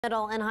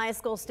Middle and high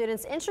school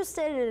students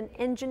interested in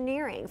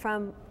engineering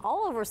from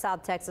all over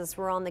South Texas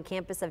were on the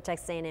campus of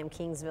Texas A&M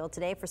Kingsville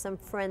today for some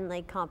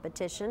friendly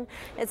competition.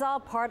 It's all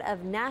part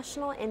of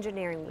National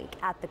Engineering Week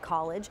at the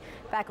college.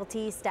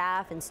 Faculty,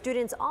 staff, and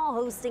students all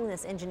hosting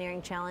this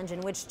engineering challenge in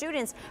which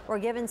students were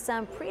given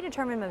some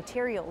predetermined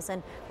materials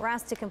and were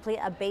asked to complete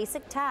a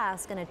basic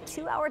task in a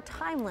 2-hour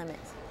time limit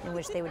in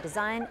which they would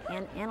design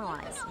and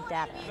analyze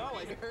data.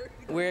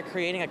 We're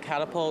creating a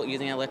catapult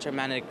using an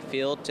electromagnetic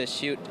field to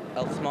shoot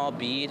a small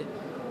bead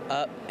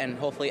up and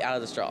hopefully out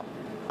of the straw.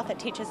 It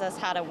teaches us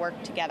how to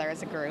work together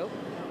as a group,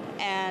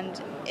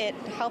 and it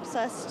helps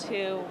us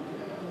to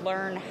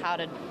learn how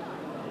to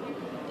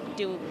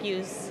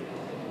use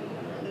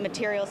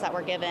materials that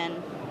we're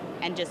given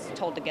and just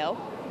told to go.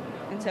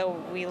 And so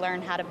we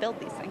learn how to build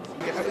these things.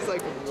 I was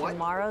like, what?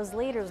 Tomorrow's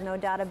leaders, no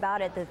doubt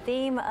about it. The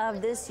theme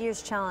of this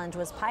year's challenge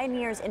was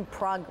Pioneers in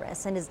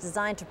Progress and is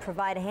designed to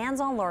provide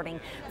hands-on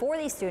learning for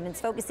these students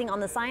focusing on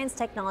the science,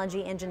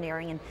 technology,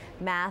 engineering, and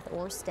math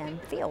or STEM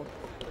field.